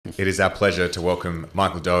It is our pleasure to welcome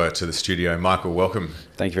Michael Doerr to the studio. Michael, welcome.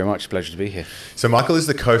 Thank you very much. Pleasure to be here. So Michael is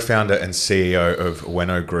the co-founder and CEO of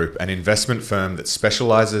Oeno Group, an investment firm that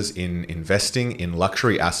specializes in investing in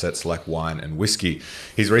luxury assets like wine and whiskey.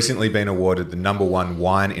 He's recently been awarded the #1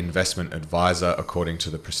 wine investment advisor according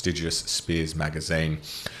to the prestigious Spears magazine.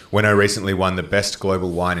 Oeno recently won the Best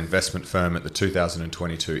Global Wine Investment Firm at the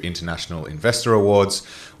 2022 International Investor Awards,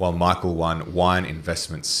 while Michael won Wine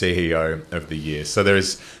Investment CEO of the Year. So there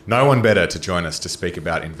is no one better to join us to speak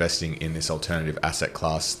about investing in this alternative asset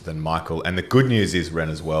class than Michael. And the good news is, Ren,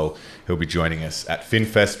 as well, he'll be joining us at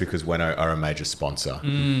FinFest because Oeno are a major sponsor.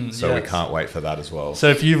 So we can't wait for that as well. So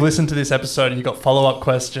if you've listened to this episode and you've got follow-up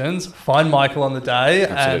questions, find Michael on the day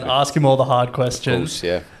and ask him all the hard questions. Of course,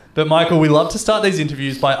 yeah. But Michael, we love to start these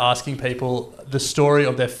interviews by asking people the story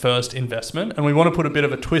of their first investment. And we want to put a bit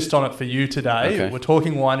of a twist on it for you today. Okay. We're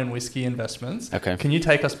talking wine and whiskey investments. Okay. Can you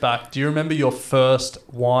take us back? Do you remember your first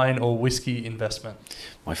wine or whiskey investment?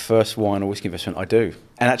 My first wine or whiskey investment, I do.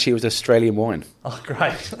 And actually it was Australian wine. Oh,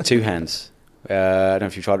 great. Two hands. I don't know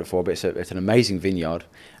if you've tried it before, but it's an amazing vineyard.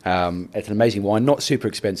 It's an amazing wine, not super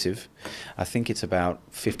expensive. I think it's about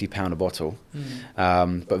 £50 a bottle,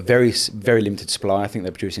 but very, very limited supply. I think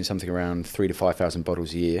they're producing something around 3,000 to 5,000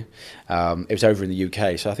 bottles a year. It was over in the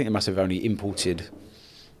UK, so I think they must have only imported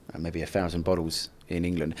maybe 1,000 bottles in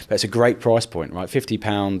England. But it's a great price point, right?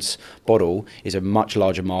 £50 bottle is a much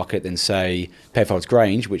larger market than, say, Penfolds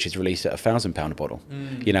Grange, which is released at £1,000 a bottle.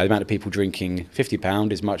 You know, the amount of people drinking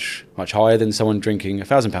 £50 is much higher than someone drinking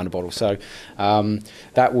 £1,000 a bottle. So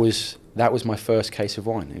that was my first case of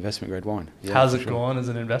wine, investment grade wine. Yeah, how's it gone as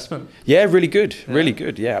an investment? Yeah, really good, really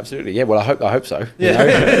good. Yeah, absolutely. Yeah, well, I hope so. Yeah. You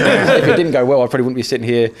know? If it didn't go well, I probably wouldn't be sitting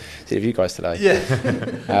here with you guys today.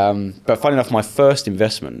 Yeah. But funny enough, my first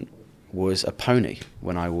investment was a pony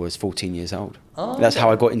when I was 14 years old. Oh, that's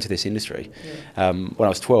how I got into this industry. Yeah. When I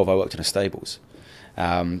was 12, I worked in a stables,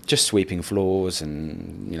 just sweeping floors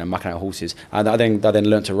and mucking out horses. And I then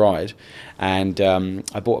learnt to ride, and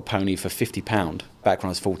I bought a pony for £50 back when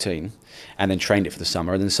I was 14, and then trained it for the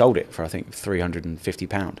summer, and then sold it for I think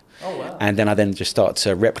 £350. Oh wow! And then I just started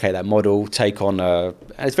to replicate that model, take on and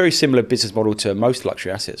it's a very similar business model to most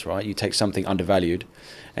luxury assets, right? You take something undervalued,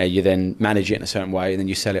 you then manage it in a certain way, and then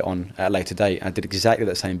you sell it on at a later date. I did exactly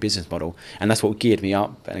that same business model, and that's what geared me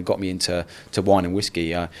up and it got me into wine and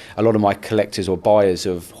whiskey. A lot of my collectors or buyers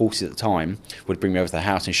of horses at the time would bring me over to the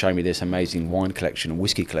house and show me this amazing wine collection and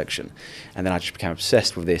whiskey collection, and then I just became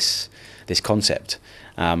obsessed with this concept.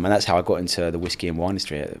 And that's how I got into the whiskey and wine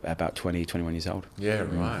industry at about 20, 21 years old. Yeah,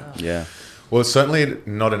 right. Yeah. Well, it's certainly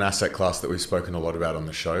not an asset class that we've spoken a lot about on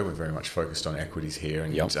the show. We're very much focused on equities here.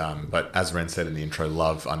 And, but as Ren said in the intro,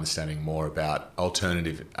 love understanding more about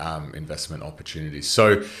alternative investment opportunities.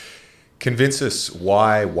 So convince us,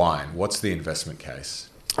 why wine? What's the investment case?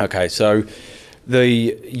 Okay, so the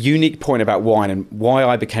unique point about wine and why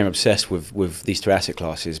I became obsessed with these two asset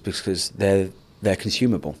classes, because they're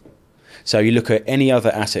consumable. So you look at any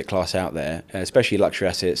other asset class out there, especially luxury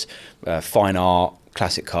assets, fine art,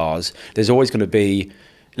 classic cars, there's always going to be,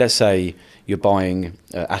 let's say you're buying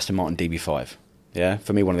Aston Martin DB5. Yeah,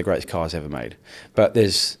 for me, one of the greatest cars ever made. But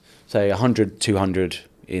there's, say, 100, 200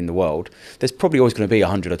 in the world. There's probably always going to be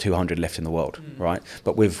 100 or 200 left in the world, right?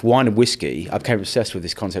 But with wine and whiskey, I became obsessed with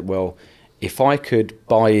this concept. Well, if I could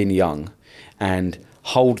buy in young and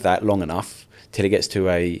hold that long enough till it gets to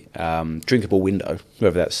a drinkable window,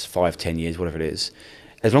 whether that's 5, 10 years, whatever it is,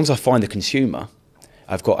 as long as I find the consumer,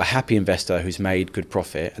 I've got a happy investor who's made good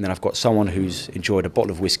profit, and then I've got someone who's enjoyed a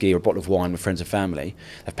bottle of whiskey or a bottle of wine with friends and family.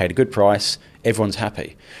 They've paid a good price, everyone's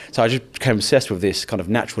happy. So I just became obsessed with this kind of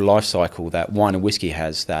natural life cycle that wine and whiskey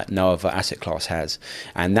has that no other asset class has.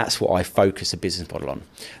 And that's what I focus the business model on.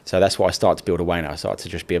 So that's why I started to build Oeno. I started to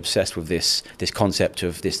just be obsessed with this concept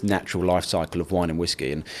of this natural life cycle of wine and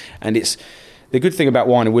whiskey. And it's, the good thing about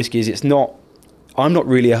wine and whiskey is I'm not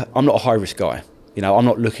a high risk guy. I'm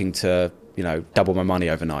not looking to, double my money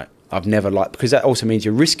overnight. I've never because that also means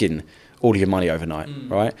you're risking all of your money overnight,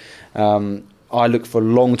 right? I look for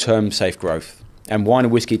long-term safe growth, and wine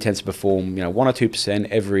and whiskey tends to perform, 1 or 2%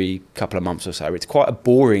 every couple of months or so. It's quite a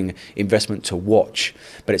boring investment to watch,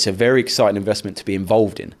 but it's a very exciting investment to be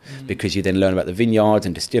involved in because you then learn about the vineyards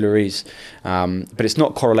and distilleries, but it's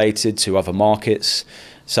not correlated to other markets.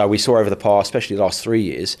 So we saw over the past, especially the last 3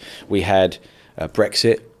 years, we had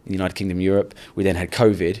Brexit in the United Kingdom, Europe. We then had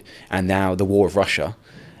COVID, and now the war of Russia,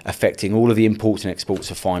 affecting all of the imports and exports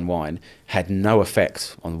of fine wine, had no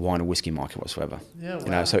effect on the wine and whiskey market whatsoever. Yeah,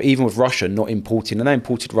 wow. So even with Russia not importing, and they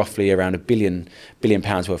imported roughly around £1 billion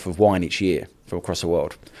worth of wine each year from across the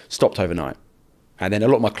world, stopped overnight. And then a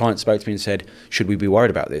lot of my clients spoke to me and said, should we be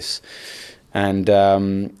worried about this? And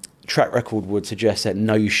track record would suggest that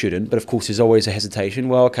no, you shouldn't. But of course, there's always a hesitation.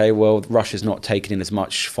 Well, okay, well, Russia's not taking in as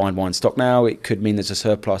much fine wine stock now. It could mean there's a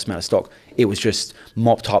surplus amount of stock. It was just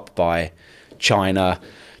mopped up by China,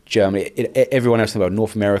 Germany, everyone else in the world.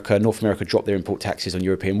 North America dropped their import taxes on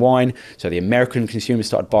European wine, so the American consumers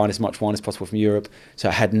started buying as much wine as possible from Europe. So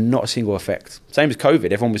it had not a single effect. Same as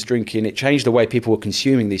COVID, everyone was drinking. It changed the way people were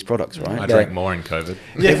consuming these products, right? I drank more in COVID.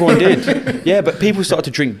 Yeah. Everyone did. Yeah, but people started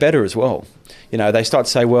to drink better as well. You know, they start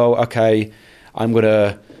to say, well, okay, I'm going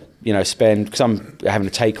to, you know, spend, because I'm having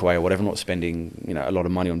a takeaway or whatever, I'm not spending, you know, a lot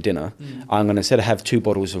of money on dinner. I'm going to, instead of have 2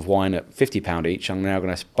 bottles of wine at £50 each, I'm now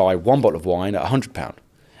going to buy 1 bottle of wine at £100.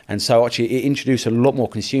 And so actually it introduced a lot more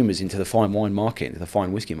consumers into the fine wine market, into the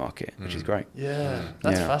fine whiskey market, which is great. Yeah,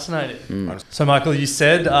 that's fascinating. So Michael, you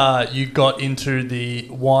said you got into the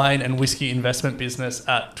wine and whiskey investment business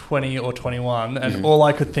at 20 or 21, and all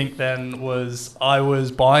I could think then was I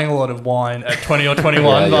was buying a lot of wine at 20 or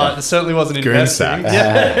 21, but it certainly wasn't investing.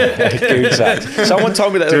 Goon sack. Someone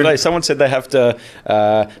told me that the other day. Someone said they have to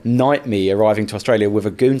knight me arriving to Australia with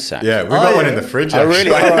a goon sack. Yeah, we've got one in the fridge. Oh, really?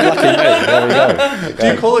 Oh, lucky me. There we go. Do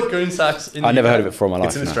you call it goon sacks? I never heard of it before in my life.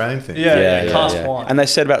 It's an Australian thing. Cast wine. And they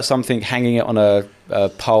said about something hanging it on a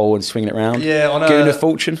pole and swinging it around. Yeah, on Goon of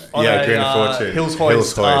Fortune. Goon of Fortune. Hills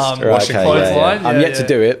hoist. Washing clothesline. I'm yet to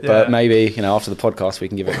do it, but maybe, you know, after the podcast we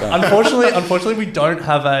can give it a go. Unfortunately, we don't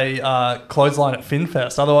have a clothesline at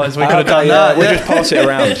FinFest. Otherwise, we could have done that. We'll just pass it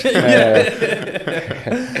around.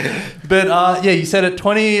 But you said at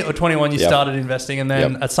 20 or 21 you started investing, and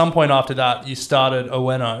then at some point after that you started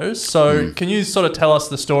Oeno. So can you sort of tell us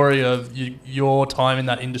the story of your time in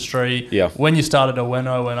that industry, when you started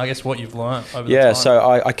Oeno, and I guess what you've learned over the time?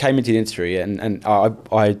 So I came into the industry and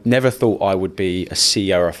I never thought I would be a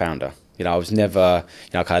CEO or a founder. You know, I was never,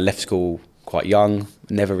 you know, I left school quite young,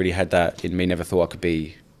 never really had that in me, never thought I could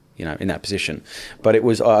be, you know, in that position. But it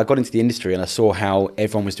was, I got into the industry and I saw how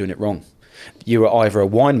everyone was doing it wrong. You were either a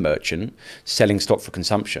wine merchant selling stock for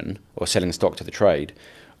consumption or selling stock to the trade,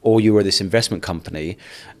 or you were this investment company.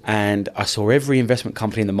 And I saw every investment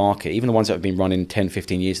company in the market, even the ones that have been running 10,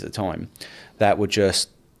 15 years at the time, that were just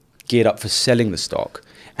geared up for selling the stock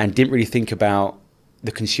and didn't really think about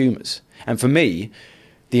the consumers. And for me,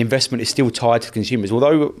 the investment is still tied to consumers.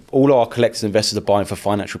 Although all our collectors and investors are buying for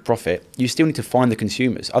financial profit, you still need to find the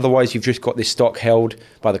consumers. Otherwise, you've just got this stock held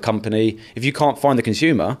by the company. If you can't find the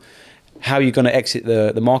consumer, how are you going to exit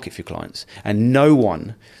the market for your clients? And no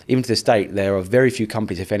one, even to this date, there are very few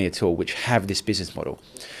companies, if any at all, which have this business model.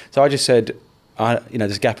 So I just said, you know,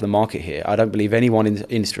 there's a gap in the market here. I don't believe anyone in the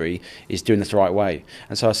industry is doing this the right way.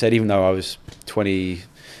 And so I said, even though I was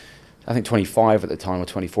 25 at the time or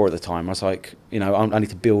 24 at the time, I was like, you know, I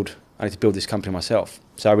need to build this company myself.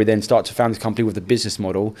 So we then start to found this company with a business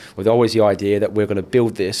model, with always the idea that we're going to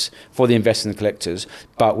build this for the investors and the collectors,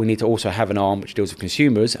 but we need to also have an arm which deals with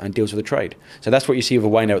consumers and deals with the trade. So that's what you see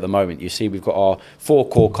with Oeno at the moment. You see we've got our 4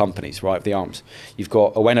 core companies, right, the arms. You've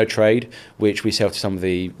got Oeno Trade, which we sell to some of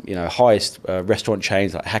the, you know, highest restaurant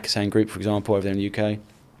chains, like Hakkasan Group, for example, over there in the UK.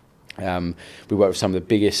 We work with some of the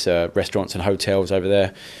biggest restaurants and hotels over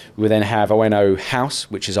there. We then have Oeno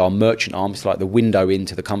House, which is our merchant arm. It's like the window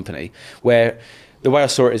into the company, where the way I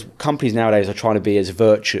saw it is companies nowadays are trying to be as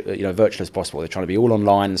virtual as possible. They're trying to be all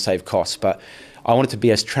online and save costs, but I wanted to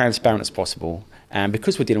be as transparent as possible. And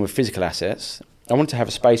because we're dealing with physical assets, I wanted to have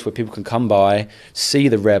a space where people can come by, see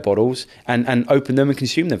the rare bottles, and open them and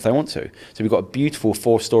consume them if they want to. So we've got a beautiful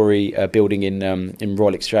 4-storey building in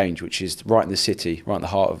Royal Exchange, which is right in the city, right in the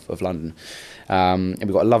heart of London. And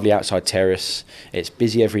we've got a lovely outside terrace. It's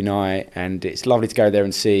busy every night, and it's lovely to go there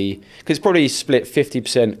and see, because it's probably split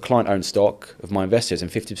 50% client-owned stock of my investors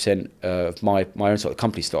and 50% of my own sort of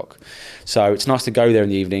company stock. So it's nice to go there in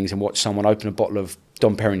the evenings and watch someone open a bottle of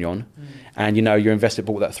Dom Perignon, and you know your investor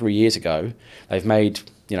bought that 3 years ago. They've made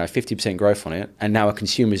 50% growth on it, and now a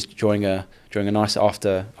consumer's enjoying a nice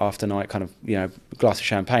after night kind of glass of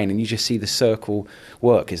champagne, and you just see the circle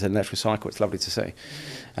work. It's an electrical cycle. It's lovely to see.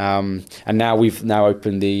 And now we've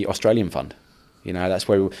opened the Australian fund. That's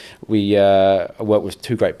where we work with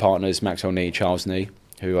 2 great partners, Maxwell Nee, Charles Nee,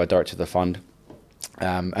 who are director of the fund,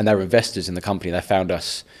 and they were investors in the company. They found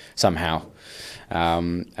us somehow.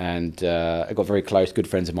 I got very close, good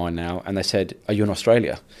friends of mine now, and they said, "Are you in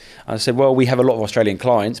Australia?" And I said, "Well, we have a lot of Australian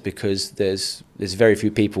clients because there's very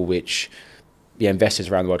few people which investors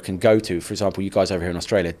around the world can go to. For example, you guys over here in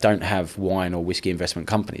Australia don't have wine or whiskey investment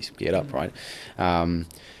companies. Get it up, right?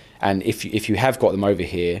 And if you have got them over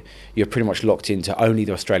here, you're pretty much locked into only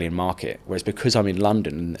the Australian market. Whereas because I'm in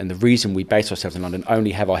London, and the reason we base ourselves in London,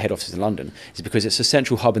 only have our head office in London, is because it's a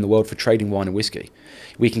central hub in the world for trading wine and whiskey.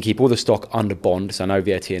 We can keep all the stock under bond, so no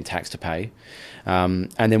VAT and tax to pay.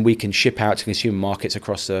 And then we can ship out to consumer markets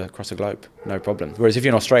across the globe, no problem. Whereas if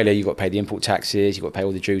you're in Australia, you've got to pay the import taxes, you've got to pay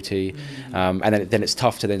all the duty, and then it's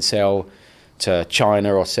tough to then sell to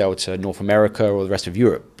China or sell to North America or the rest of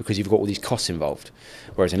Europe because you've got all these costs involved.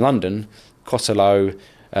 Whereas in London, costs are low,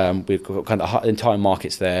 we've got kind of the entire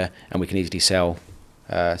markets there, and we can easily sell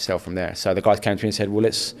from there. So the guys came to me and said, well,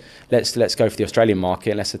 let's go for the Australian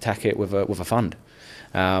market and let's attack it with a fund.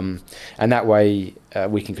 And that way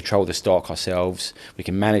we can control the stock ourselves, we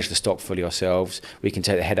can manage the stock fully ourselves, we can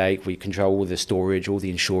take the headache, we control all the storage, all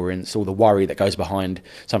the insurance, all the worry that goes behind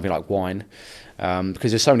something like wine.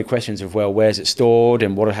 Because there's so many questions of, well, where's it stored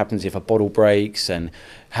and what happens if a bottle breaks and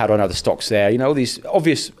how do I know the stock's there? You know, all these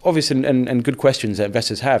obvious and good questions that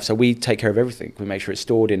investors have. So we take care of everything. We make sure it's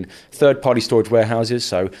stored in third-party storage warehouses,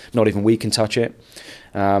 so not even we can touch it.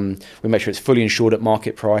 We make sure it's fully insured at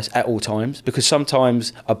market price at all times, because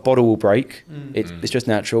sometimes a bottle will break. It's just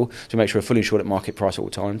natural. So we make sure we're fully insured at market price at all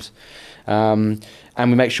times. And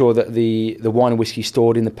we make sure that the wine and whiskey is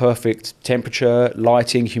stored in the perfect temperature,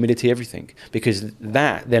 lighting, humidity, everything. Because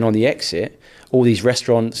that, then on the exit, all these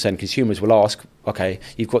restaurants and consumers will ask, okay,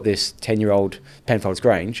 you've got this 10-year-old Penfolds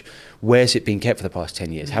Grange, where's it been kept for the past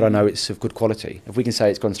 10 years? How do I know it's of good quality? If we can say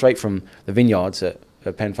it's gone straight from the vineyards at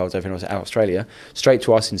Penfolds over in Australia, straight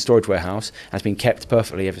to us in storage warehouse, and it's been kept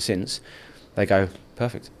perfectly ever since, they go,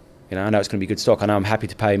 perfect. You know, I know it's going to be good stock. I know I'm happy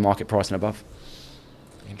to pay market price and above.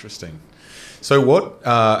 Interesting. So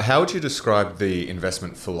how would you describe the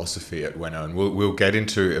investment philosophy at Oeno? And we'll get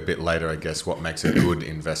into a bit later, I guess, what makes a good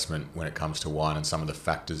investment when it comes to wine and some of the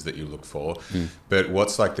factors that you look for. But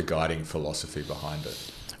what's like the guiding philosophy behind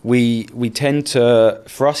it? We tend to,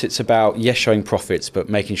 for us, it's about, yes, showing profits, but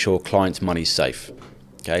making sure clients' money's safe.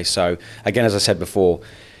 Okay, so again, as I said before,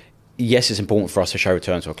 yes, it's important for us to show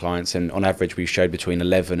returns to our clients, and on average, we showed between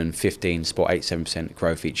 11 and 15.87%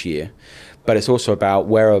 growth each year. But it's also about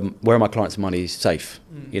where are my clients' money safe,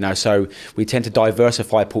 you know. So we tend to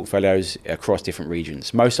diversify portfolios across different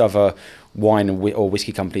regions. Most other wine or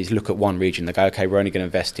whiskey companies look at one region. They go, okay, we're only going to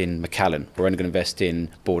invest in Macallan, we're only going to invest in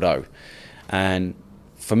Bordeaux, and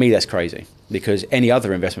for me, that's crazy, because any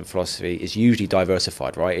other investment philosophy is usually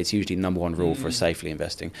diversified, right? It's usually number one rule for safely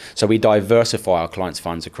investing. So we diversify our clients'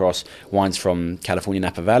 funds across wines from California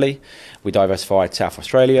Napa Valley. We diversify South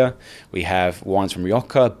Australia. We have wines from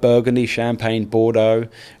Rioja, Burgundy, Champagne, Bordeaux.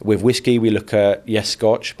 With whiskey, we look at, yes,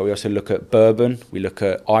 Scotch, but we also look at bourbon. We look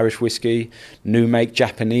at Irish whiskey, new make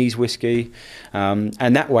Japanese whiskey.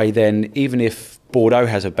 And that way then, even if Bordeaux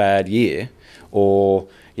has a bad year, or,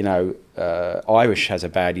 you know, Irish has a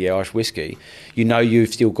bad year, Irish whiskey, you know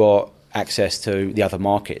you've still got access to the other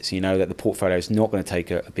markets. You know that the portfolio is not going to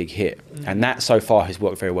take a big hit. And that so far has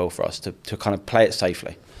worked very well for us to kind of play it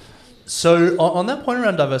safely. So on that point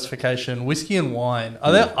around diversification, whiskey and wine,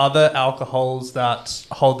 are there other alcohols that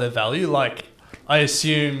hold their value? Like, I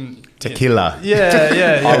assume... Tequila.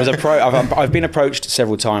 Yeah. I've been approached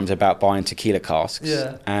several times about buying tequila casks.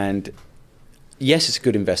 Yeah. And yes, it's a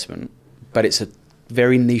good investment, but it's a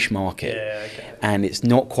very niche market, and it's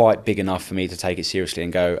not quite big enough for me to take it seriously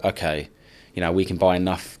and go, okay, you know, we can buy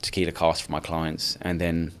enough tequila casks for my clients and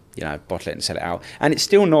then, you know, bottle it and sell it out. And it's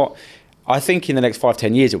still not, I think in the next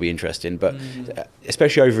 5-10 years it'll be interesting, but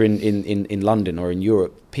especially over in London or in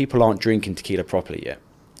Europe, people aren't drinking tequila properly yet.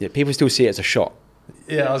 Yeah, people still see it as a shot.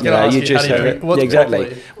 Yeah, I was going to ask you, how do you drink? What's exactly.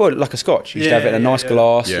 properly? Well, like a Scotch. You should have it in a nice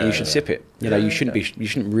glass, and you should sip it. You know, you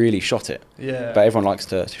shouldn't really shot it. Yeah. But everyone likes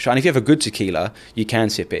to shot. And if you have a good tequila, you can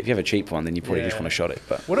sip it. If you have a cheap one, then you probably just want to shot it.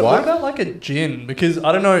 But what about like a gin? Because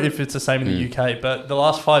I don't know if it's the same in the UK, but the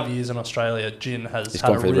last 5 years in Australia, gin has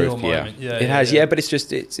had a real moment. Yeah, it has. Yeah, but it's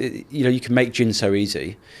just you know, you can make gin so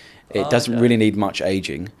easy. It doesn't really need much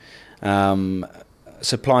aging.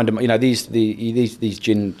 Supply and demand. You know, these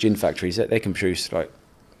gin factories, they can produce like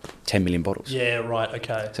 10 million bottles. Yeah, right,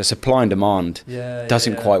 okay. So supply and demand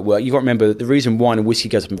doesn't quite work. You've got to remember, the reason wine and whiskey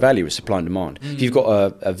goes up in value is supply and demand. If you've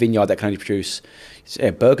got a vineyard that can only produce,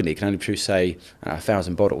 Burgundy can only produce, say,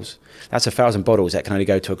 1,000 bottles. That's 1,000 bottles that can only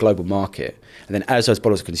go to a global market. And then as those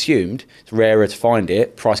bottles are consumed, it's rarer to find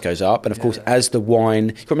it, price goes up. And of course, as the wine,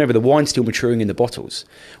 you've got to remember, the wine's still maturing in the bottles.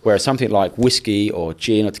 Whereas something like whiskey or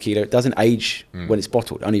gin or tequila, it doesn't age when it's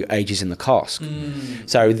bottled, it only ages in the cask.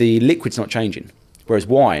 So the liquid's not changing. Whereas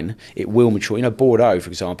wine, it will mature. You know, Bordeaux, for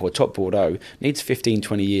example, a top Bordeaux needs 15,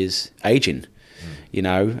 20 years aging, you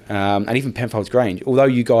know, and even Penfolds Grange. Although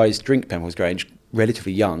you guys drink Penfolds Grange,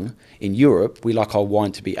 relatively young. In Europe, we like our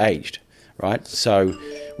wine to be aged, right? So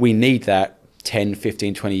we need that 10,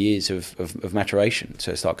 15, 20 years of maturation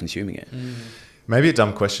to start consuming it. Maybe a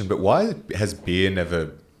dumb question, but why has beer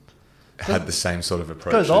never had the same sort of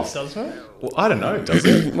approach? Goes off, doesn't it? Well, I don't know, does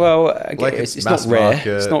it? Well, Like it's not rare.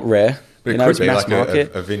 market. It's not rare. But it It's could be mass like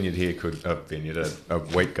market. a vineyard here could, a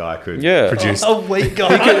wheat guy could Yeah. produce. A weak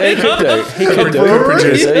guy. He could do. He could do.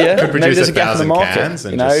 produce- Yeah. could produce Maybe there's a gap in the 1,000 market. cans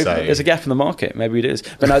and You know, just say- there's a gap in the market. Maybe it is.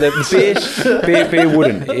 But no, the beer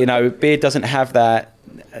wouldn't. You know, beer doesn't have that.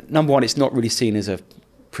 Number one, it's not really seen as a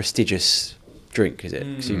prestigious drink, is it?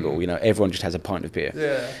 Consumable. You know, everyone just has a pint of beer.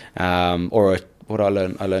 Yeah. Or what I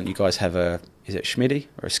learned. You guys have a. Is it Schmidty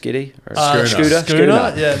or a Skiddy or Schooner.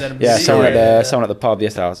 Schooner? Yeah. Then Yeah, someone yeah. at the pub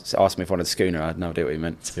yesterday asked me if I wanted a schooner. I had no idea what he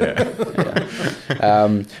meant. Yeah.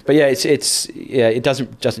 But yeah, it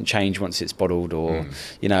doesn't change once it's bottled, or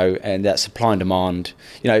you know, and that supply and demand.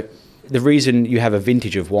 You know, the reason you have a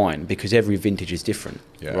vintage of wine, because every vintage is different,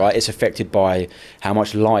 right? It's affected by how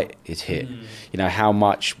much light is hit, you know, how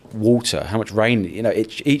much water, how much rain. You know,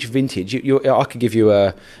 each vintage. I could give you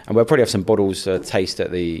and we'll probably have some bottles taste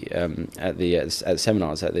at the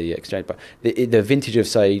seminars at the exchange. But the vintage of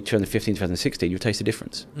say 2015, 2016, you'll taste the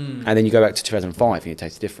difference, and then you go back to 2005 and you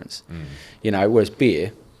taste the difference. You know, whereas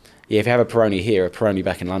beer, if you have a Peroni here, a Peroni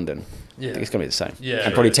back in London. Yeah. It's going to be the same. Yeah.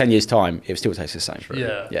 And probably 10 years' time, it still tastes the same.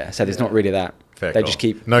 Yeah. Yeah. So there's not really that. Fair They call. just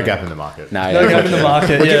keep... No gap in the market. No gap in the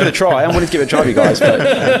market. We'll Yeah. give it a try. I'm willing to give it a try, you guys.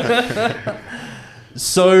 But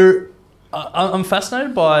So I'm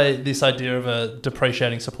fascinated by this idea of a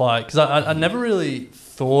depreciating supply, because I never really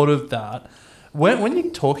thought of that. When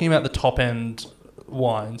you're talking about the top end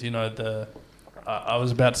wines, you know, I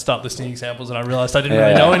was about to start listing examples and I realised I didn't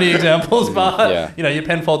really know any examples, but you know, your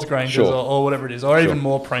Penfolds, Grangers, or whatever it is, or even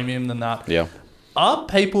more premium than that. yeah. Are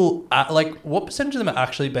people what percentage of them are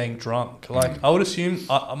actually being drunk? Like, I would assume,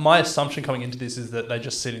 my assumption coming into this is that they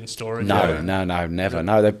just sit in storage. No, never.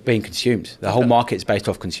 No, they're being consumed. The whole market is based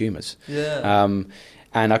off consumers. Yeah.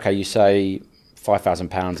 And okay, you say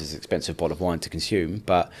 £5,000 is an expensive bottle of wine to consume,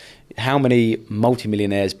 but how many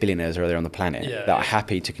multimillionaires, billionaires are there on the planet that are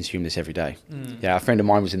happy to consume this every day? Yeah, a friend of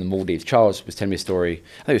mine was in the Maldives. Charles was telling me a story.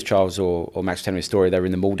 I think it was Charles or Max was telling me a story. They were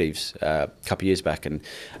in the Maldives a couple of years back, and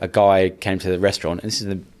a guy came to the restaurant, and this is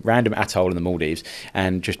a random atoll in the Maldives,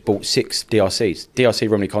 and just bought 6 DRCs. DRC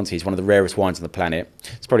Romney Conti is one of the rarest wines on the planet.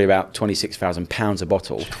 It's probably about £26,000 a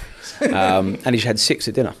bottle. And he just had 6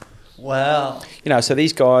 at dinner. Wow. You know, so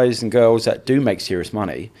these guys and girls that do make serious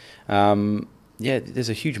money, there's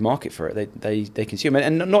a huge market for it. They consume it,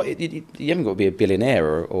 and not you haven't got to be a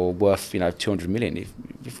billionaire or worth 200 million.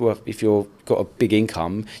 If you've got a big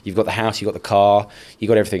income, you've got the house, you've got the car, you've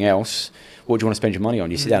got everything else. What do you want to spend your money on?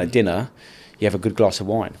 You sit down at dinner, you have a good glass of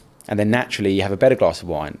wine, and then naturally you have a better glass of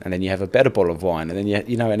wine, and then you have a better bottle of wine, and then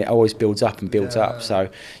and it always builds up and builds up. So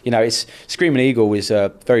it's Screaming Eagle is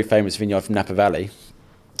a very famous vineyard from Napa Valley.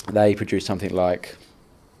 They produce something like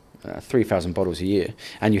 3,000 bottles a year,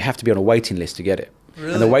 and you have to be on a waiting list to get it.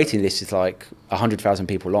 Really? And the waiting list is like 100,000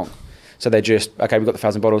 people long. So they're just, okay, we've got the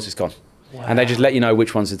 1,000 bottles, it's gone. Wow. And they just let you know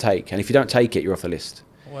which ones to take. And if you don't take it, you're off the list.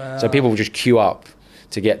 Wow. So people will just queue up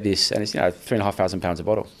to get this, and it's £3,500 a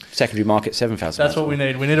bottle. Secondary market, £7,000. That's what we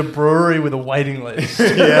need. We need a brewery with a waiting list.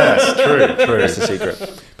 Yes, true. That's the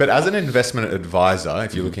secret. But as an investment advisor,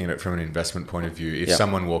 if you're looking at it from an investment point of view, if Yeah.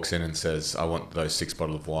 someone walks in and says, I want those 6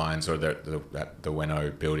 bottles of wines, or the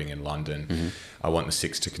Oeno building in London, I want the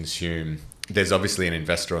 6 to consume, there's obviously an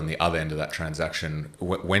investor on the other end of that transaction.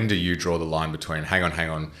 When do you draw the line between, hang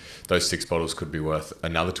on, those 6 bottles could be worth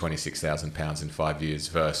another £26,000 in 5 years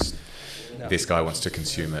versus this guy wants to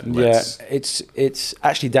consume it? It's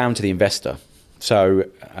actually down to the investor. So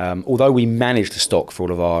although we manage the stock for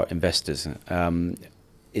all of our investors,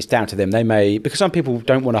 it's down to them. They may, because some people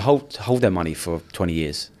don't want to hold their money for 20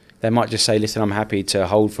 years. They might just say, listen, I'm happy to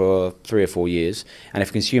hold for 3 or 4 years, and if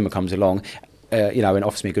a consumer comes along, and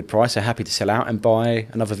offers me a good price, they're happy to sell out and buy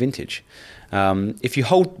another vintage. If you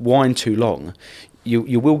hold wine too long,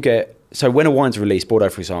 you will get. So when a wine's released, Bordeaux,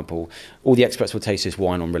 for example, all the experts will taste this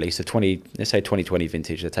wine on release, let's say 2020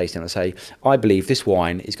 vintage, they're tasting it and say, I believe this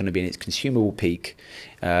wine is going to be in its consumable peak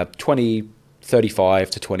 2035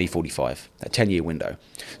 to 2045, a 10-year window.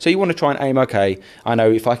 So you want to try and aim, okay, I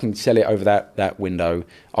know if I can sell it over that window,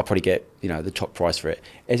 I'll probably get the top price for it.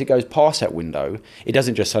 As it goes past that window, it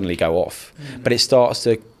doesn't just suddenly go off, but it starts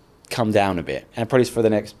to come down a bit, and probably for the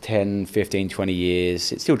next 10, 15, 20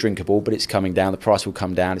 years it's still drinkable, but it's coming down, the price will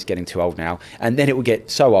come down, it's getting too old now, and then it will get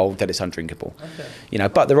so old that it's undrinkable.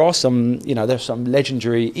 But there are some there's some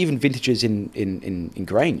legendary even vintages in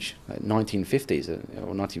Grange, like 1950s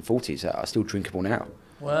or 1940s, that are still drinkable now.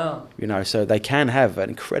 Wow. You know, so they can have an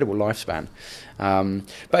incredible lifespan.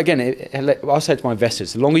 But again, I'll say to my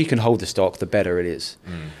investors, the longer you can hold the stock, the better it is.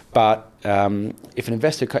 But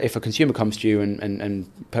if a consumer comes to you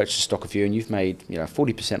and purchases stock of you, and you've made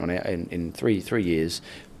 40% on it in three years,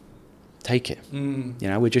 take it. You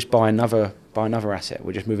know, we just buy another asset.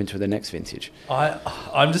 We're just moving to the next vintage.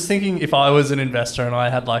 I'm just thinking, if I was an investor and I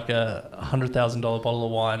had like a $100,000 bottle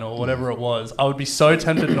of wine or whatever it was, I would be so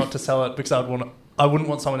tempted not to sell it because I wouldn't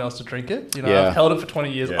want someone else to drink it. You know, I've held it for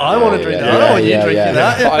 20 years. I want to drink it. I don't want you drinking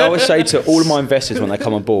that. I always say to all of my investors when they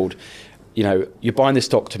come on board, you know, you're buying this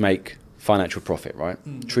stock to make financial profit, right?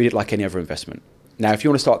 Treat it like any other investment. Now, if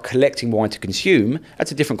you want to start collecting wine to consume,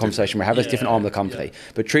 that's a different conversation we have. That's a different arm of the company.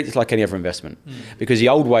 But treat it like any other investment. Because the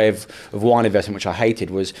old way of wine investment, which I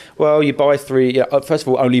hated, was, well, you buy first of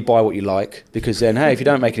all, only buy what you like. Because then, hey, if you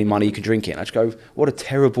don't make any money, you can drink it. And I just go, what a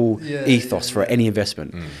terrible ethos for any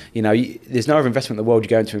investment. You know, there's no other investment in the world you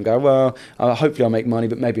go into and go, well, hopefully I'll make money,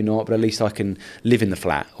 but maybe not. But at least I can live in the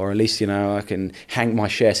flat. Or at least, I can hang my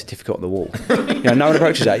share certificate on the wall. No one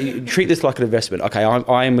approaches that. You treat this like an investment. Okay,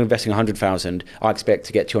 I am investing 100,000. I expect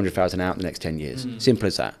to get 200,000 out in the next 10 years. Simple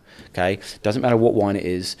as that. Okay, doesn't matter what wine it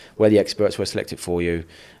is, where the experts will select it for you.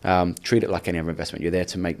 Treat it like any other investment. You're there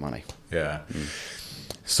to make money. Yeah.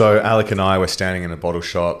 So Alec and I were standing in a bottle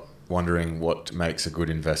shop wondering what makes a good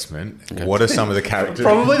investment. Okay. What are some of the characters?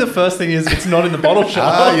 Probably the first thing is it's not in the bottle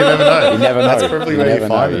shop. You never know. You never know. That's probably where you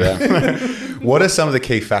find it. What are some of the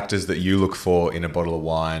key factors that you look for in a bottle of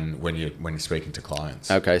wine when you're speaking to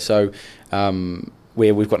clients? Okay, so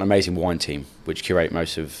we've got an amazing wine team which curate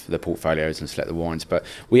most of the portfolios and select the wines, but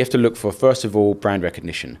we have to look for, first of all, brand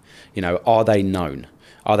recognition. Are they known?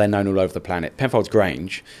 Are they known all over the planet? Penfolds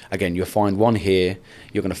Grange, again, you'll find one here,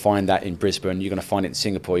 you're going to find that in Brisbane, you're going to find it in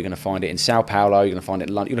Singapore, you're going to find it in Sao Paulo, you're going to find it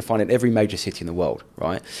in London, you're going to find it in every major city in the world,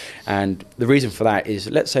 right? And the reason for that is,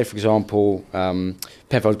 let's say, for example,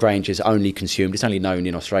 Penfolds Grange is only consumed, it's only known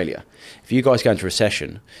in Australia. If you guys go into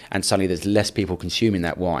recession and suddenly there's less people consuming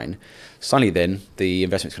that wine, suddenly then the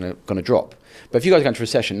investment's going to drop. But if you guys go into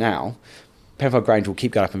recession now, Penfolds Grange will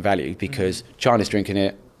keep going up in value because China's drinking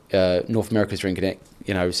it, North America's drinking it,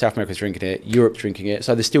 South America's drinking it, Europe's drinking it.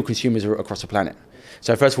 So there's still consumers across the planet.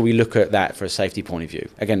 So first of all, we look at that for a safety point of view.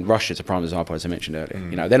 Again, Russia's a prime example, as I mentioned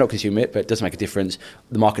earlier. They're not consuming it, but it doesn't make a difference.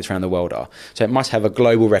 The markets around the world are. So it must have a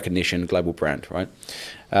global recognition, global brand, right?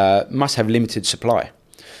 Must have limited supply.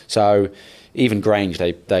 So even Grange,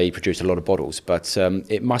 they produce a lot of bottles, but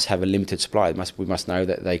it must have a limited supply. We must know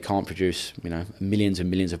that they can't produce millions and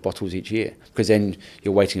millions of bottles each year, because then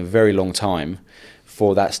you're waiting a very long time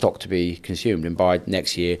for that stock to be consumed, and by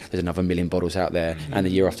next year there's another 1 million bottles out there, and the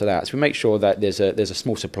year after that. So we make sure that there's a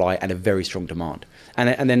small supply and a very strong demand.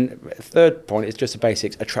 And then third point is just the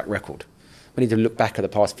basics, a track record. We need to look back at the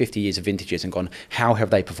past 50 years of vintages and gone, how have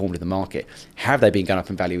they performed in the market? Have they been going up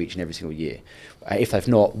in value each and every single year? If they've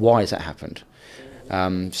not, why has that happened?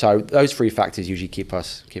 So those three factors usually keep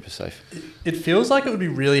us safe. It feels like it would be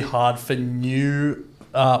really hard for new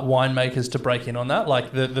winemakers to break in on that.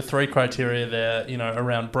 Like the three criteria there,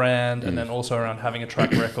 around brand and then also around having a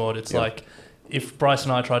track record. It's like, if Bryce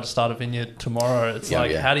and I tried to start a vineyard tomorrow, it's how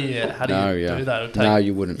do you do that? No,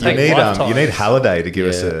 you wouldn't. You need Halliday to give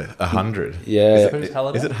us 100. Yeah.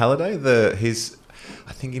 Is it Halliday?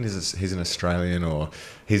 I think he's an Australian, or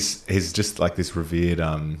he's just like this revered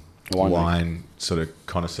wine sort of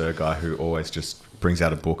connoisseur guy who always just brings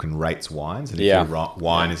out a book and rates wines, and if your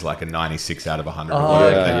wine is like a 96 out of 100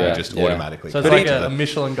 then you just automatically. So it's like a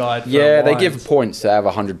Michelin guide for they wines. give points to have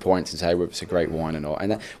 100 points and say whether it's a great wine or not,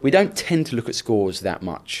 and we don't tend to look at scores that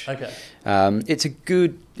much. Okay. It's a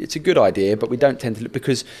good idea, but we don't tend to look,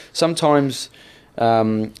 because sometimes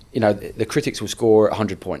the critics will score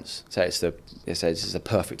 100 points, say this is a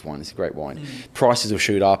perfect wine, it's a great wine. Prices will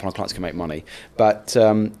shoot up and our clients can make money, but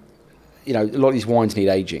a lot of these wines need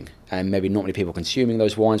aging, and maybe not many people consuming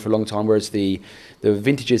those wines for a long time, whereas the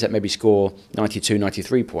vintages that maybe score 92,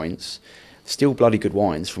 93 points, still bloody good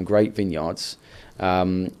wines from great vineyards,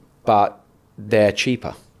 but they're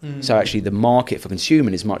cheaper. So actually the market for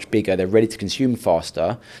consuming is much bigger. They're ready to consume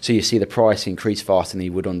faster. So you see the price increase faster than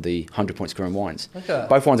you would on the 100-point scoring wines. Okay.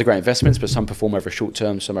 Both wines are great investments, but some perform over a short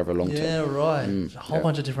term, some over a long term. Yeah, right. A whole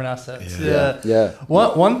bunch of different assets. Yeah.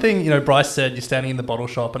 One thing, Bryce said, you're standing in the bottle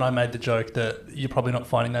shop, and I made the joke that you're probably not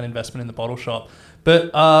finding that investment in the bottle shop.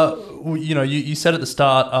 But, you said at the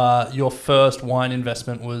start your first wine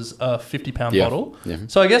investment was a £50 bottle. Yeah.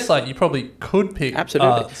 So I guess you probably could pick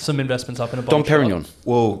some investments up in a bottle Dom Perignon.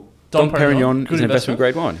 Well, Dom Perignon Good is an investment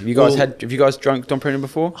grade wine. Have you guys drunk Dom Perignon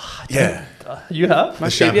before? Yeah. You have?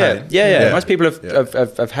 Most people, yeah. Most people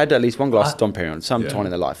have had at least one glass of Dom Perignon some time in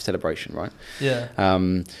their life, celebration, right? Yeah.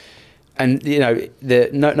 And you know,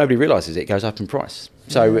 nobody realises it goes up in price.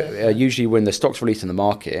 So usually when the stock's released in the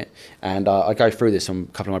market, and I go through this on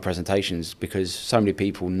a couple of my presentations because so many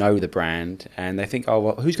people know the brand and they think, oh,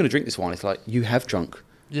 well, who's going to drink this wine? It's like, you have drunk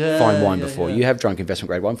fine wine before. You have drunk investment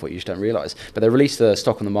grade wine before. You just don't realise. But they released the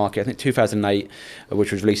stock on the market. I think 2008,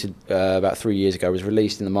 which was released about 3 years ago, was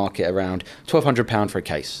released in the market around £1,200 for a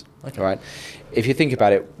case. Okay. Right. If you think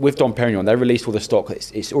about it, with Dom Perignon, they released all the stock.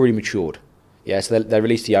 It's already matured. Yeah, so they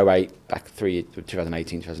released the 08 back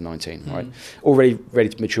 2018, 2019, right? Already ready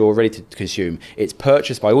to mature, ready to consume. It's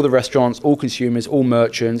purchased by all the restaurants, all consumers, all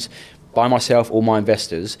merchants, by myself, all my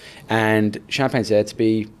investors, and champagne's there to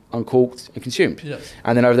be uncorked and consumed. Yes.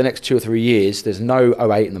 And then over the next 2 or 3 years, there's no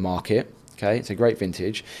 08 in the market. Okay, it's a great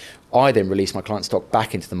vintage. I then released my client stock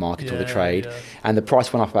back into the market or the trade, and the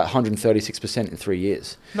price went up about 136% in 3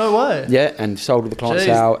 years. No way. Yeah, and sold all the clients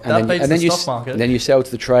out, and then you sell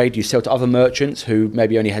to the trade, you sell to other merchants who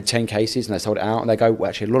maybe only had 10 cases and they sold it out, and they go, well,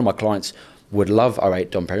 actually, a lot of my clients would love 08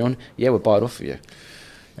 Dom Perignon. Yeah, we'll buy it off for you.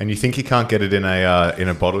 And you think you can't get it in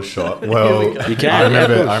a bottle shop? Well, you can.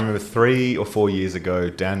 I remember 3 or 4 years ago,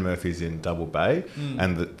 Dan Murphy's in Double Bay,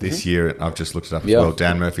 and this year I've just looked it up as well.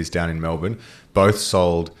 Dan Murphy's down in Melbourne. Both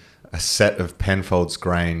sold a set of Penfolds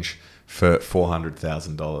Grange for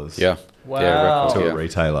 $400,000. Yeah. Wow. To a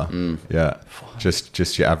retailer. Yeah.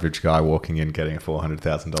 Just your average guy walking in getting a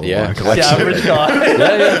 $400,000 wine collection. The average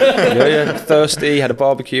guy. yeah. Thirsty, had a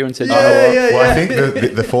barbecue and said, I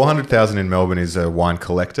think the 400,000 in Melbourne is a wine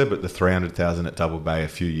collector, but the 300,000 at Double Bay a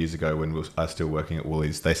few years ago when I was still working at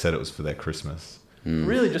Woolies, they said it was for their Christmas.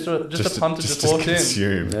 Really? Just a punter just walked in?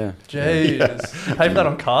 Yeah. Jeez. Do you pay for that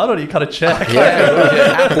on card or do you cut a check?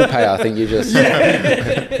 Apple Pay, I think you just...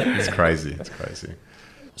 It's crazy. It's crazy.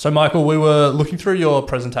 So, Michael, we were looking through your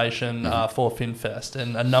presentation for FinFest,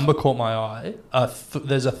 and a number caught my eye.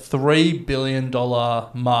 There's a $3 billion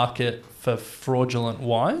market for fraudulent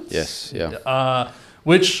wines. Yes, yeah.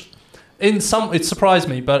 Which... it surprised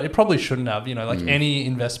me, but it probably shouldn't have. You know, like any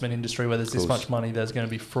investment industry where there's this much money, there's going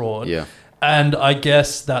to be fraud. Yeah. And I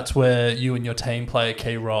guess that's where you and your team play a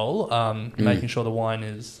key role, making sure the wine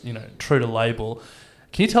is, you know, true to label.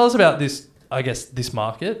 Can you tell us about this, I guess, this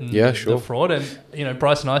market and the fraud? And, you know,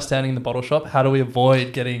 Bryce and I standing in the bottle shop, how do we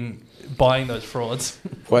avoid buying those frauds?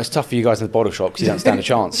 Well, it's tough for you guys in the bottle shop because you don't stand a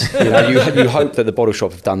chance. You know, you hope that the bottle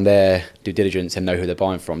shop have done their due diligence and know who they're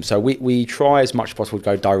buying from. So we try as much as possible to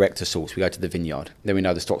go direct to source. We go to the vineyard. Then we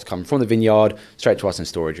know the stock's coming from the vineyard, straight to us in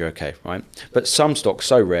storage. You're okay, right? But some stock's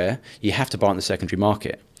so rare, you have to buy it in the secondary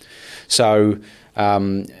market. So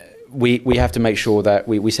we have to make sure that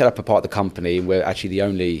we set up a part of the company. We're actually the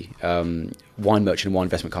only wine merchant and wine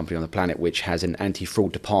investment company on the planet which has an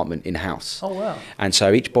anti-fraud department in-house. Oh, wow. And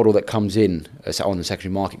so each bottle that comes in on the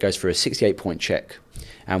secondary market goes through a 68-point check.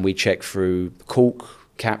 And we check through cork,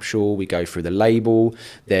 capsule, we go through the label.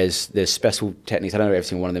 There's special techniques, I don't know every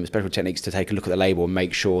single one of them, special techniques to take a look at the label and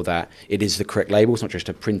make sure that it is the correct label. It's not just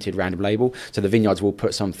a printed random label. So the vineyards will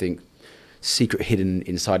put something secret hidden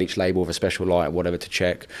inside each label with a special light or whatever to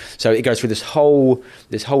check. So it goes through this whole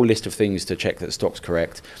list of things to check that the stock's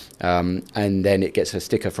correct, and then it gets a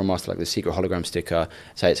sticker from us, like the secret hologram sticker,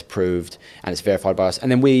 say it's approved and it's verified by us, and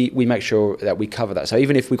then we make sure that we cover that. So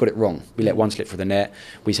even if we got it wrong, we let one slip through the net,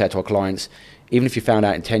 we say to our clients, even if you found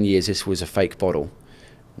out in 10 years this was a fake bottle,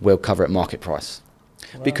 we'll cover it market price.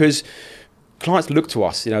 Wow. Because clients look to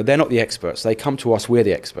us, you know, they're not the experts, they come to us, we're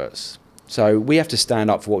the experts. So we have to stand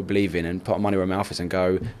up for what we believe in and put our money where our mouth is and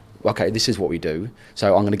go, okay, this is what we do,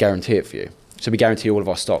 so I'm going to guarantee it for you. So we guarantee all of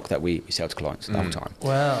our stock that we sell to clients the whole time.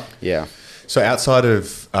 Wow. Yeah. So outside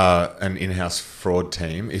of an in-house fraud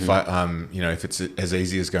team, if if it's as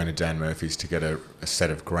easy as going to Dan Murphy's to get a set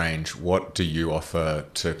of Grange, what do you offer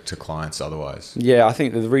to clients otherwise? Yeah, I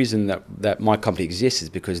think the reason that my company exists is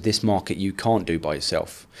because this market you can't do by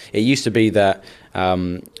yourself. It used to be that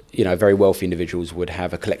very wealthy individuals would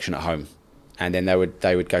have a collection at home, and then they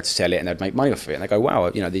would go to sell it and they'd make money off of it. And they go,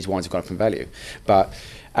 wow, these wines have gone up in value. But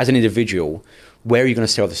as an individual, where are you going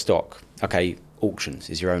to sell the stock? Okay, auctions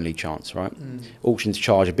is your only chance, right? Auctions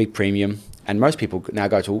charge a big premium, and most people now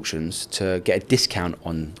go to auctions to get a discount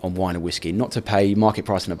on wine and whiskey, not to pay market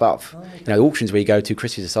price and above. Okay. Auctions where you go to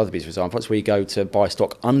Christie's or Sotheby's, for example, that's where you go to buy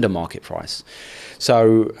stock under market price.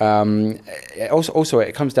 So also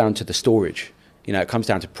it comes down to the storage. It comes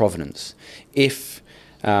down to provenance. If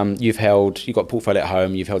you've got a portfolio at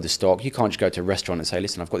home, you've held the stock, you can't just go to a restaurant and say,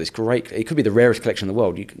 listen, I've got this great, it could be the rarest collection in the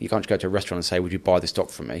world. You can't just go to a restaurant and say, would you buy the stock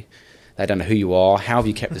from me? They don't know who you are. How have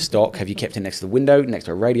you kept the stock? Have you kept it next to the window, next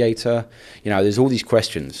to a radiator? There's all these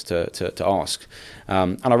questions to ask.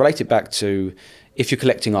 And I relate it back to if you're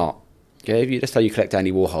collecting art. Okay, let's say you collect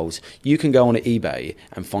Andy Warhols. You can go on eBay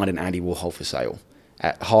and find an Andy Warhol for sale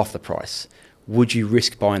at half the price. Would you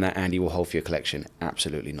risk buying that Andy Warhol for your collection?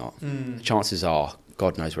 Absolutely not. Chances are,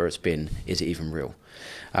 God knows where it's been, is it even real?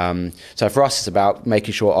 So for us, it's about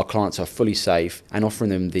making sure our clients are fully safe and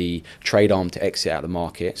offering them the trade arm to exit out of the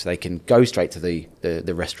market so they can go straight to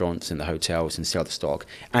the restaurants and the hotels and sell the stock,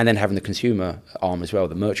 and then having the consumer arm as well,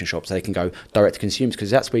 the merchant shops, so they can go direct to consumers,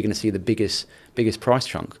 because that's where you're going to see the biggest price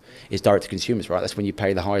chunk is direct to consumers, right? That's when you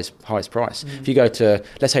pay the highest price. If you go to,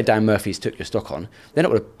 let's say Dan Murphy's took your stock on, they're not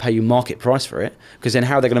going to pay you market price for it, because then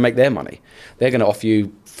how are they going to make their money? They're going to offer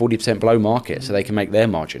you 40% below market so they can make their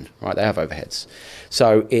margin, right? They have overheads.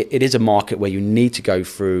 So it is a market where you need to go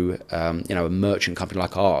through, a merchant company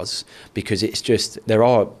like ours, because it's just,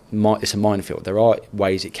 it's a minefield. There are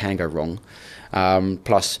ways it can go wrong.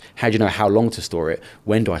 Plus, how do you know how long to store it?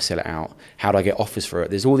 When do I sell it out? How do I get offers for it?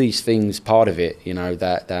 There's all these things, part of it,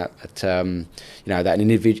 that an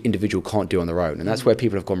individual can't do on their own, and that's where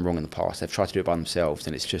people have gone wrong in the past. They've tried to do it by themselves,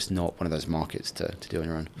 and it's just not one of those markets to do on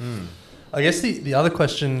your own. I guess the other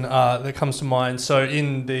question that comes to mind, so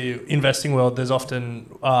in the investing world, there's often,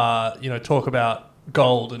 talk about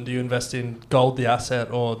gold, and do you invest in gold, the asset,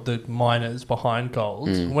 or the miners behind gold?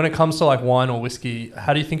 When it comes to like wine or whiskey,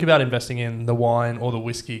 how do you think about investing in the wine or the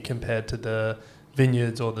whiskey compared to the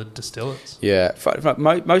vineyards or the distillers? Yeah,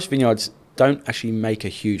 most vineyards don't actually make a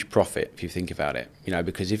huge profit if you think about it,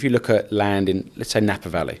 because if you look at land in, let's say, Napa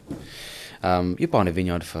Valley, you're buying a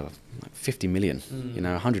vineyard for like 50 million,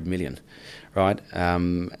 100 million, right?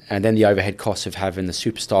 And then the overhead costs of having the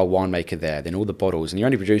superstar winemaker there, then all the bottles, and you're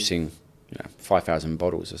only producing 5,000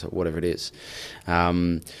 bottles or whatever it is.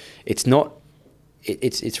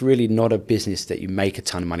 It's really not a business that you make a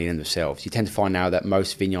ton of money in themselves. You tend to find now that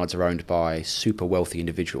most vineyards are owned by super wealthy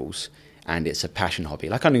individuals, and it's a passion hobby,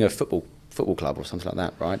 like owning a football club or something like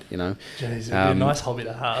that, right? Jeez, it'd be a nice hobby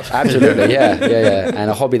to have. Absolutely, yeah, and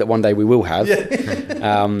a hobby that one day we will have.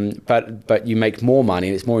 But you make more money,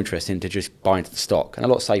 and it's more interesting to just buy into the stock, and a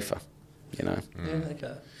lot safer,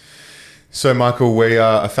 Okay. So, Michael, we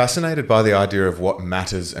are fascinated by the idea of what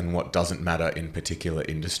matters and what doesn't matter in particular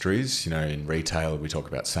industries. In retail, we talk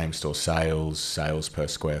about same-store sales per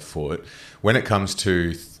square foot. When it comes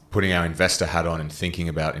to putting our investor hat on and thinking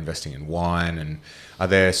about investing in wine, and are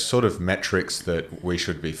there sort of metrics that we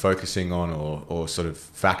should be focusing on, or sort of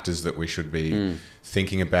factors that we should be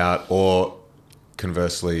thinking about, or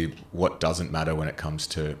conversely, what doesn't matter when it comes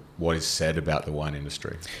to what is said about the wine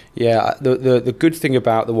industry? Yeah, the good thing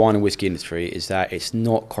about the wine and whiskey industry is that it's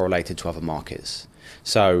not correlated to other markets.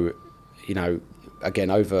 So,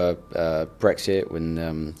 again, over Brexit, when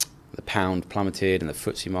the pound plummeted and the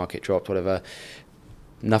FTSE market dropped, whatever,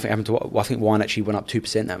 nothing happened to. I think wine actually went up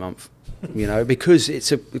 2% that month. Because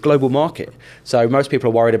it's a global market. So most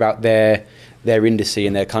people are worried about their indice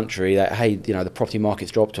in their country, that, hey, the property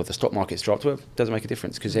market's dropped or the stock market's dropped. Well, it doesn't make a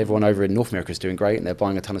difference, because everyone over in North America is doing great and they're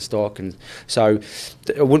buying a ton of stock. And so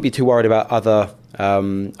I wouldn't be too worried about other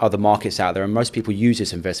markets out there. And most people use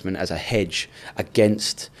this investment as a hedge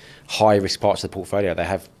against high risk parts of the portfolio. They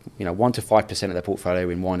have 1 to 5% of their portfolio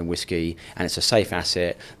in wine and whiskey, and it's a safe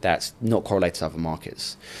asset that's not correlated to other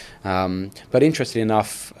markets. But interestingly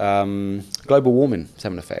enough, global warming is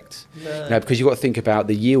having an effect. Because you've got to think about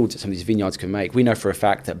the yields that some of these vineyards can make. We know for a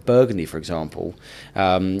fact that Burgundy, for example,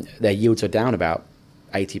 their yields are down about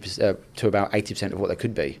 80% to about 80% of what they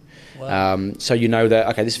could be. Wow. So that,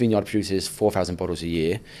 okay, this vineyard produces 4,000 bottles a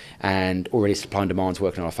year, and already supply and demand's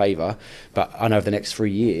working in our favour, but I know over the next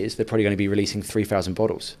 3 years they're probably going to be releasing 3,000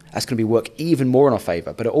 bottles. That's going to be work even more in our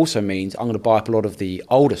favour, but it also means I'm going to buy up a lot of the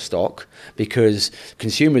older stock, because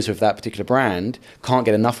consumers of that particular brand can't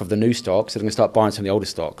get enough of the new stock, so they're going to start buying some of the older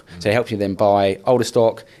stock. So it helps you then buy older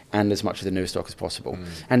stock and as much of the newer stock as possible.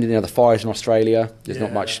 And the fires in Australia, there's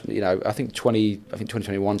not much. I think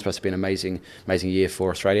 2021 is supposed to be an amazing year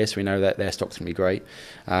for Australia, so we know that their stock's going to be great.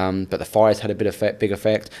 But the fires had a big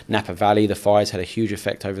effect. Napa Valley, the fires had a huge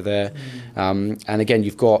effect over there. And again,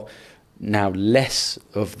 you've got now less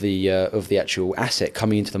of the actual asset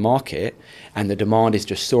coming into the market, and the demand is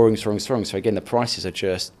just soaring. So again, the prices are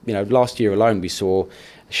just, last year alone we saw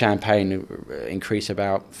champagne increase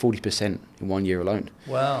about 40% in 1 year alone.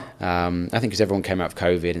 Wow. I think because everyone came out of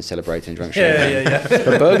COVID and celebrated and drank champagne. Yeah.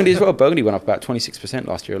 But Burgundy as well. Burgundy went up about 26%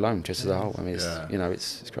 last year alone, just as a whole. I mean,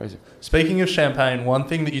 it's crazy. Speaking of champagne, one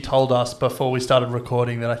thing that you told us before we started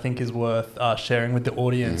recording that I think is worth sharing with the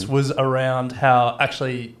audience was around how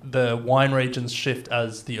actually the wine regions shift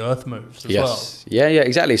as the earth moves as well. Yeah,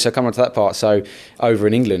 exactly. So coming on to that part. So over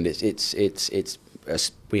in England, it's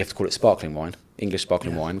we have to call it sparkling wine, English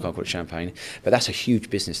sparkling wine. We can't call it champagne, but that's a huge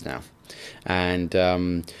business now. And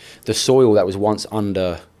the soil that was once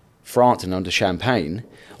under France and under Champagne,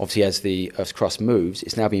 obviously as the Earth's crust moves,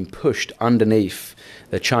 it's now being pushed underneath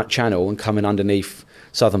the channel and coming underneath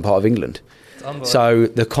southern part of England. So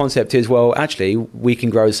the concept is, well, actually, we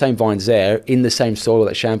can grow the same vines there in the same soil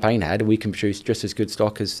that Champagne had, and we can produce just as good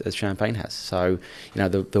stock as Champagne has. So,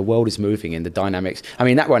 the world is moving in the dynamics. I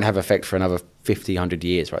mean, that won't have effect for another 50, 100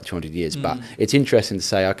 years, right, 200 years. But it's interesting to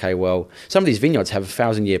say, okay, well, some of these vineyards have a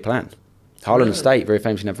 1,000-year plan. Harlan Estate, very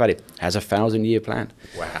famous in Napa Valley, has a 1,000-year plan.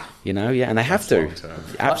 Wow. And they have to.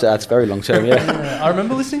 Absolutely, that's very long term, I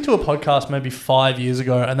remember listening to a podcast maybe 5 years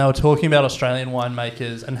ago, and they were talking about Australian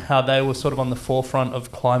winemakers and how they were sort of on the forefront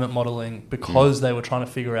of climate modelling because they were trying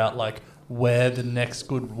to figure out like where the next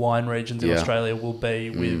good wine regions in Australia will be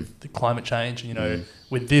with the climate change.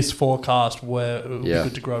 With this forecast, where it will be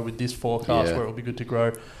good to grow, with this forecast, where it will be good to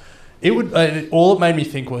grow. It would. All it made me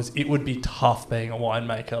think was it would be tough being a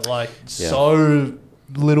winemaker. So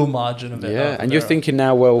little margin of error. Yeah, and you're thinking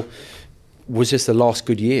now, well, was this the last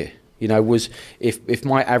good year? Was if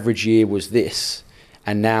my average year was this,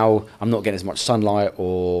 and now I'm not getting as much sunlight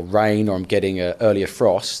or rain, or I'm getting an earlier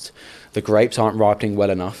frost, the grapes aren't ripening well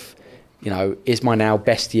enough. Is my now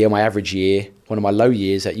best year, my average year, one of my low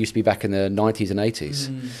years that used to be back in the 90s and 80s.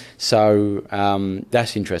 So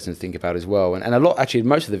that's interesting to think about as well. And a lot, actually,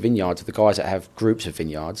 most of the vineyards, the guys that have groups of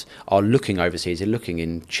vineyards, are looking overseas. They're looking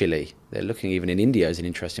in Chile. They're looking even in India as an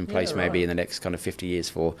interesting place maybe in the next kind of 50 years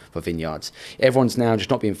for vineyards. Everyone's now just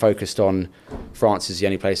not being focused on France is the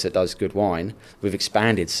only place that does good wine. We've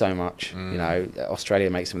expanded so much. Australia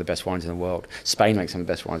makes some of the best wines in the world. Spain makes some of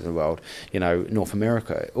the best wines in the world. North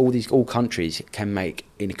America, all countries can make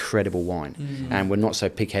incredible wine. And we're not so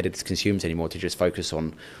pig-headed as consumers anymore to just focus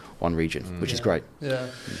on one region, which is great. Yeah.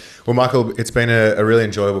 Well, Michael, it's been a really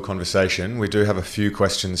enjoyable conversation. We do have a few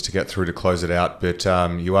questions to get through to close it out, but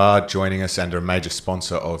you are joining us and are a major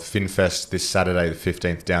sponsor of FinFest this Saturday, the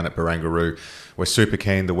 15th, down at Barangaroo. We're super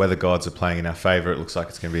keen. The weather gods are playing in our favour. It looks like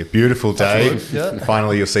it's going to be a beautiful day.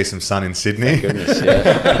 Finally, you'll see some sun in Sydney. Thank goodness,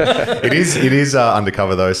 yeah. It is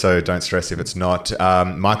undercover though, so don't stress if it's not.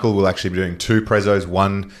 Michael will actually be doing 2 prezos,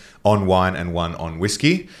 one on wine and one on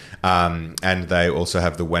whiskey. And they also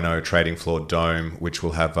have the Oeno trading floor dome, which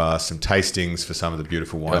will have some tastings for some of the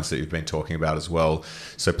beautiful wines that you've been talking about as well.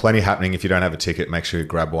 So plenty happening. If you don't have a ticket, make sure you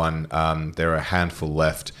grab one. There are a handful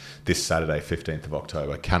left this Saturday, 15th of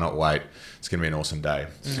October. Cannot wait. It's going to be an awesome day.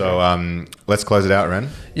 So let's close it out, Ren.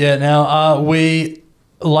 Yeah, now we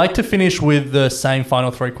like to finish with the same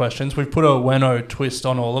final 3 questions. We've put a Oeno twist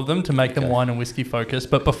on all of them to make them wine and whiskey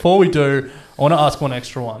focused. But before we do, I want to ask one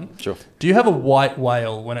extra one. Sure. Do you have a white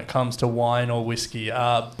whale when it comes to wine or whiskey?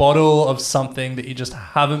 A bottle of something that you just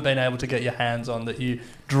haven't been able to get your hands on that you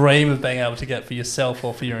dream of being able to get for yourself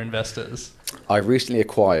or for your investors? I recently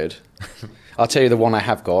acquired... I'll tell you the one I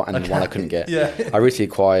have got and the one I couldn't get. I recently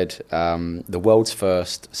acquired the world's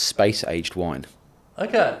first space-aged wine.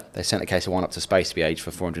 Okay. They sent a case of wine up to space to be aged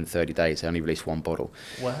for 430 days. They only released one bottle.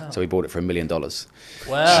 Wow. So we bought it for $1 million.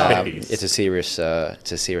 Wow. It's a serious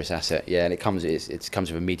asset. Yeah, and it comes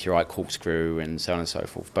with a meteorite corkscrew and so on and so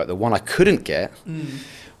forth. But the one I couldn't get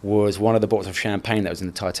was one of the bottles of champagne that was in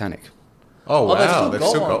the Titanic. Oh, wow. They've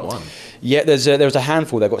still got one. Yeah, there was a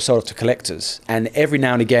handful that got sold off to collectors. And every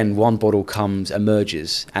now and again, one bottle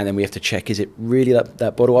emerges. And then we have to check, is it really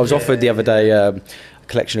that bottle? I was offered the other day a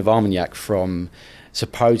collection of Armagnac from...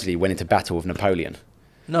 supposedly went into battle with Napoleon.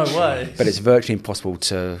 No way. But it's virtually impossible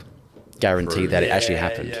to guarantee that it actually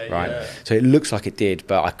happened, right? So it looks like it did,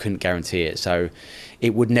 but I couldn't guarantee it. So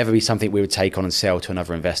it would never be something we would take on and sell to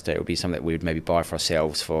another investor. It would be something that we would maybe buy for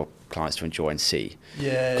ourselves for clients to enjoy and see.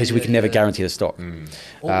 Because we can never guarantee the stock.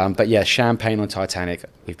 But yeah, champagne on Titanic,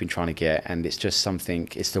 we've been trying to get, and it's just something,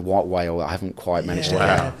 it's the white whale I haven't quite managed to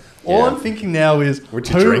get. All I'm thinking now is... Would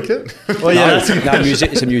you drink it? Well,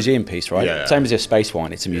 it's a museum piece, right? Same as a space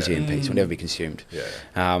wine, it's a museum piece. It will never be consumed.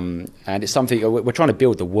 And it's something, we're trying to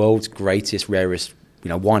build the world's greatest, rarest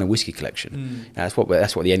wine and whiskey collection. That's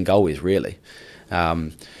what the end goal is, really.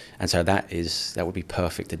 And so that would be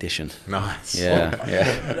perfect addition. Nice.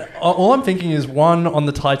 Yeah. All I'm thinking is, one, on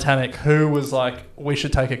the Titanic, who was like, we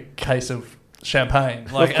should take a case of champagne.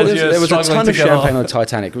 Well, there was a ton of champagne on the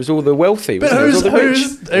Titanic. It was all the wealthy. But who's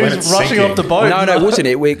rushing off the boat? No, it wasn't.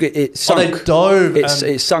 It sunk. They dove.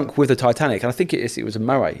 It sunk with the Titanic, and I think it was a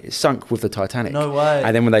Murray. It sunk with the Titanic. No way.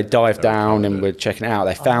 And then when they dived down and were checking it out,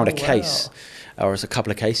 they found a case. Or it was a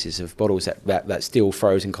couple of cases of bottles that still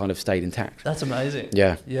froze and kind of stayed intact. That's amazing.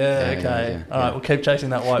 Yeah. Okay. All right, we'll keep chasing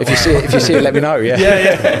that white wine. If you see it, let me know. Yeah.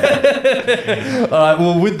 Yeah. All right.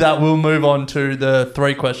 Well, with that, we'll move on to the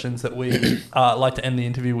 3 questions that we like to end the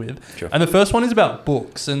interview with. Sure. And the first one is about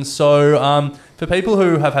books. And so, for people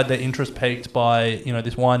who have had their interest piqued by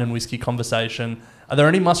this wine and whiskey conversation, are there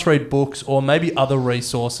any must-read books or maybe other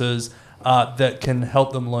resources that can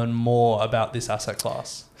help them learn more about this asset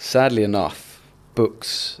class? Sadly enough,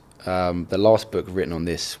 books. The last book written on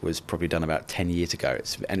this was probably done about 10 years ago.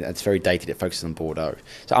 It's very dated. It focuses on Bordeaux.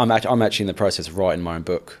 So I'm actually in the process of writing my own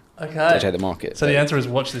book. Okay. To take the market. So the answer is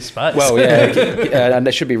watch this space. Well, yeah, and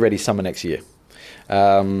they should be ready summer next year.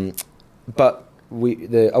 But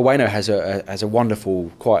the Oeno has a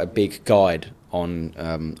wonderful, quite a big guide on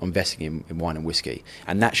investing in wine and whiskey,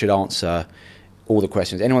 and that should answer all the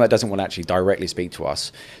questions. Anyone that doesn't want to actually directly speak to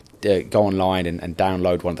us, go online and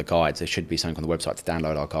download one of the guides. There should be something on the website to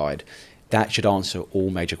download our guide. That should answer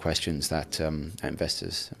all major questions that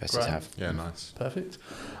investors have. Yeah, nice. Perfect.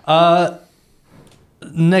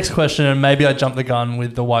 Next question, and maybe I jumped the gun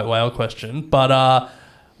with the white whale question, but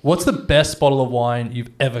what's the best bottle of wine you've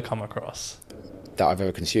ever come across? That I've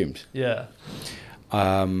ever consumed? Yeah.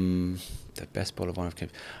 The best bottle of wine I've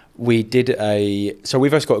consumed. So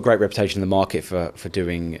we've also got a great reputation in the market for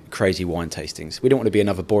doing crazy wine tastings. We don't want to be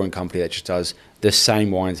another boring company that just does the same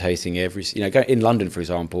wine tasting in London, for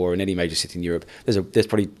example, or in any major city in Europe. There's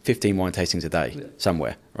probably 15 wine tastings a day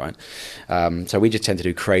somewhere, right? So we just tend to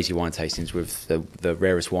do crazy wine tastings with the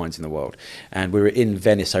rarest wines in the world. And we were in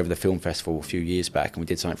Venice over the film festival a few years back, and we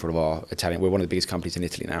did something for all of our Italian. We're one of the biggest companies in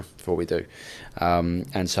Italy now for what we do,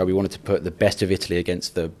 and so we wanted to put the best of Italy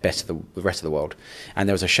against the best of the rest of the world. And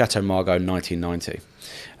there was a Chateau Margaux 1990.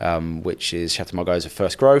 Which is Chateau Margaux is a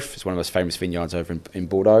first growth. It's one of the most famous vineyards over in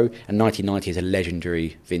Bordeaux. And 1990 is a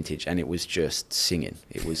legendary vintage, and it was just singing.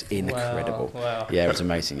 It was incredible. Wow. Yeah, it was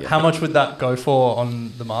amazing. Yeah. How much would that go for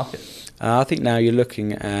on the market? I think now you're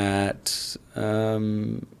looking at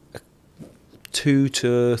 £2,000 to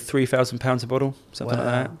 £3,000 a bottle, something like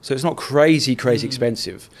that. So it's not crazy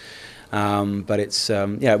expensive, but it's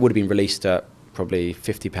it would have been released at probably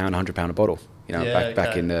 £50, £100 a bottle.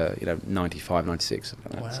 Back in the 95, 96,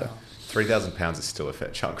 something like that. So. £3,000 is still a fair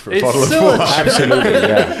chunk for a It's bottle of still wine. Absolutely,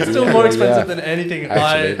 yeah. It's still more expensive than anything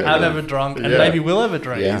Absolutely, I have ever drunk and maybe will ever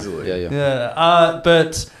drink. Yeah. Easily. Yeah.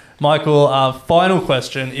 But Michael, final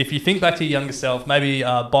question: if you think back to your younger self, maybe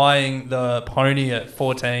buying the pony at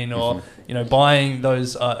 14, or buying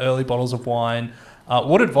those early bottles of wine,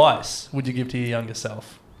 what advice would you give to your younger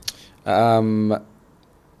self? To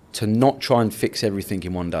not try and fix everything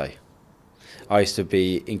in one day. I used to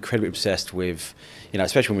be incredibly obsessed with,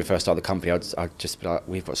 especially when we first started the company, I'd just be like,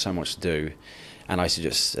 we've got so much to do. And I used to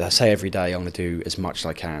just say every day, I'm going to do as much as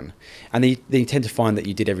I can. And then you tend to find that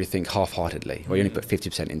you did everything half-heartedly, or you only put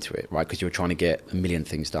 50% into it, right? Because you were trying to get a million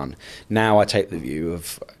things done. Now I take the view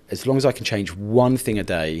of, as long as I can change one thing a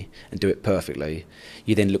day and do it perfectly,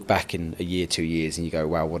 you then look back in a year, 2 years, and you go,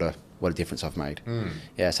 wow, what a difference I've made.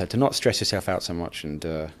 Yeah, so to not stress yourself out so much and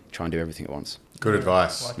try and do everything at once. Good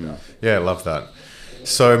advice. Yeah, love that.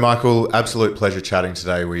 So, Michael, absolute pleasure chatting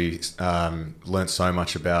today. We learnt so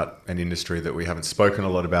much about an industry that we haven't spoken a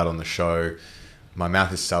lot about on the show. My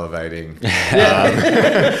mouth is salivating.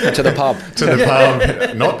 To the pub. To the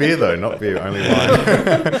pub. Not beer, though. Not beer, only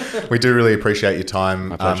wine. We do really appreciate your time.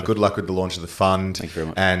 My pleasure. Good luck with the launch of the fund. Thank you very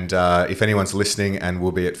much. And if anyone's listening and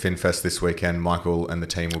will be at FinFest this weekend, Michael and the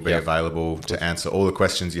team will be available to answer all the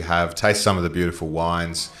questions you have, taste some of the beautiful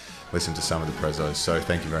wines, listen to some of the prezos. So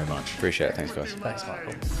thank you very much. Appreciate it. Thanks, guys. Thanks,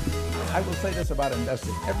 Michael. I will say this about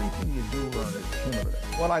investing. Everything you do learn is cumulative.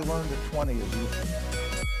 What I learned at 20 is useful.